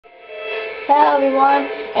Hello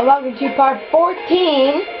everyone, and welcome to part 14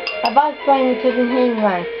 of us playing the Simpsons Hang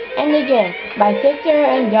Run. And again, my sister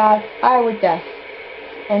and dog are with us.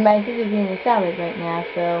 And my sister's being a salad right now,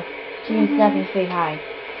 so she's nothing to say hi.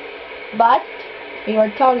 But we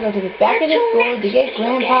were told to go to the back of the school to get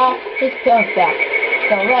Grandpa his pills back.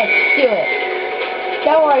 So let's do it.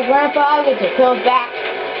 Don't worry, Grandpa, I'll get your pills back.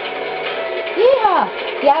 Yeah!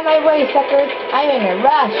 Get out of my way, suckers. I'm in a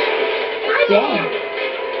rush. Dang.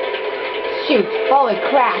 Shoot, holy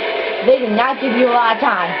crap. They did not give you a lot of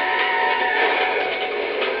time.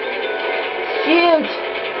 Shoot.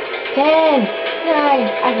 10, 9,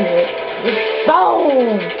 I can do it.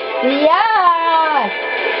 Boom! Yeah!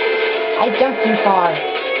 I jumped too far.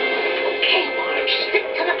 Okay, Marge, stick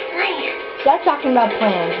to the plan. Stop talking about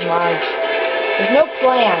plans, Marge. There's no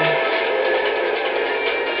plan.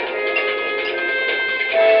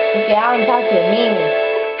 Okay, I'll talk to Mimi.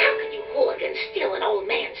 How could you hooligans steal an old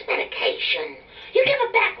man's medication? You give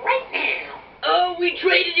it back right now. Oh, we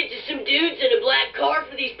traded it to some dudes in a black car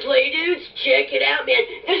for these play dudes? Check it out, man.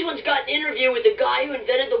 This one's got an interview with the guy who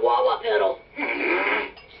invented the wah-wah pedal.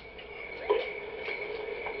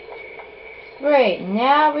 Great,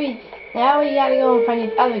 now we gotta go and find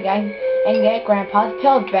these other guys and get Grandpa's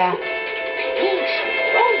pills back. I need some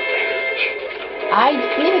road rage. I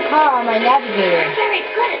see the car on my navigator. You're very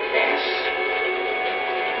good at this.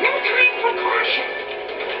 No time for caution.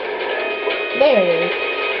 There it is.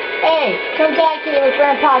 Hey, come back here with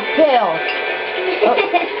Grandpa's pills. Oh,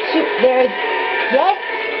 shoot, there it is. Get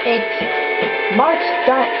it. March,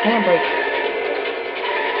 darn it, handbrake.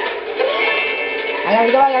 I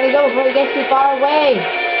gotta go before it gets too far away.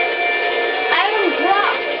 Item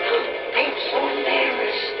dropped. I am so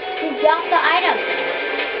embarrassed. You dropped the item.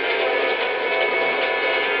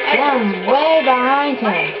 I'm way behind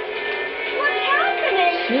him. What's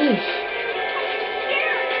happening? Sheesh.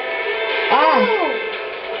 Oh, Ah.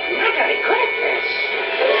 you're not very good at this.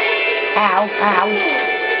 Ow, ow.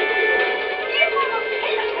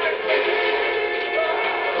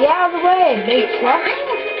 Get out of the way, big truck.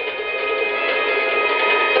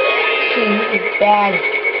 This is bad.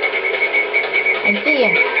 I see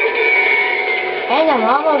him. And I've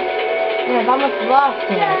almost lost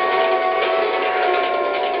him.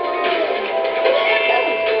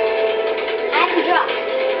 I'm dropped.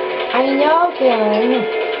 I know, Karen.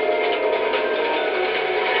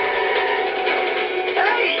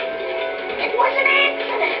 Hey, it was an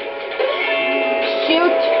accident.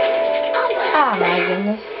 Shoot. Oh, well. Ah, my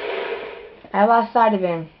goodness. I lost sight of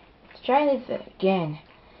him. Let's try this again.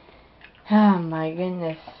 Oh my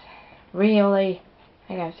goodness. Really?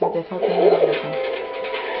 I gotta start this whole thing over again.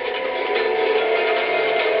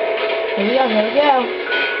 Here we go, here we go.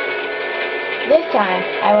 This time,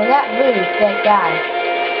 I will not lose that guy.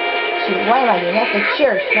 Shoot, what am I doing? That's the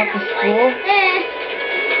church, not the school.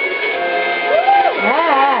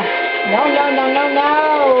 Ah! No, no, no, no, no!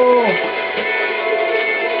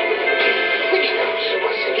 Please don't sue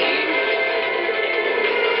us again.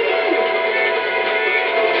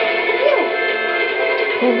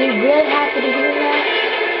 Does he really have to be doing that?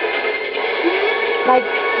 Like,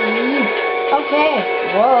 okay.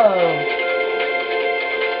 Whoa.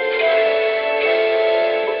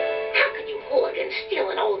 How could you hooligans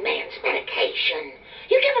steal an old man's medication?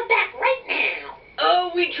 You give it back right now.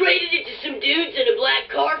 Oh, we traded it to some dudes in a black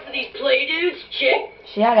car for these play dudes? Check.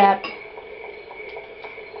 Shut up.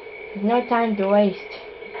 There's no time to waste.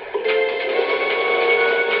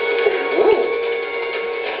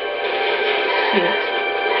 Shoot.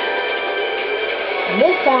 And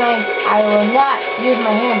this time, I will not use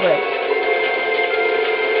my handbrake.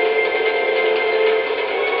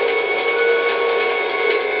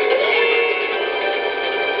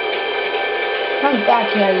 Come back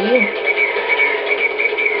here, you.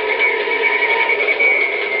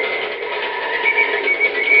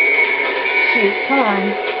 Shoot, come on.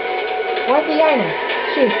 Where's the item?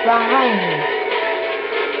 Shoot, behind me.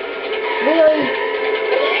 Really?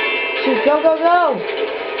 Shoot, go, go, go!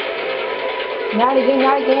 Not again,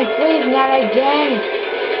 please, not again!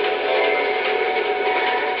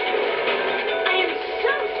 I am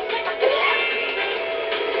so sick of this.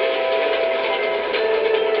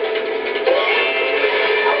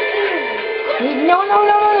 No, no,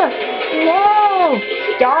 no, no, no! No!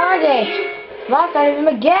 Darn it! Lost out of him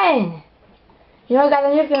again! You know, guys,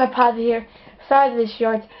 I'm just gonna pause it here. Sorry for this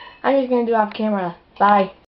short. I'm just gonna do it off camera. Bye.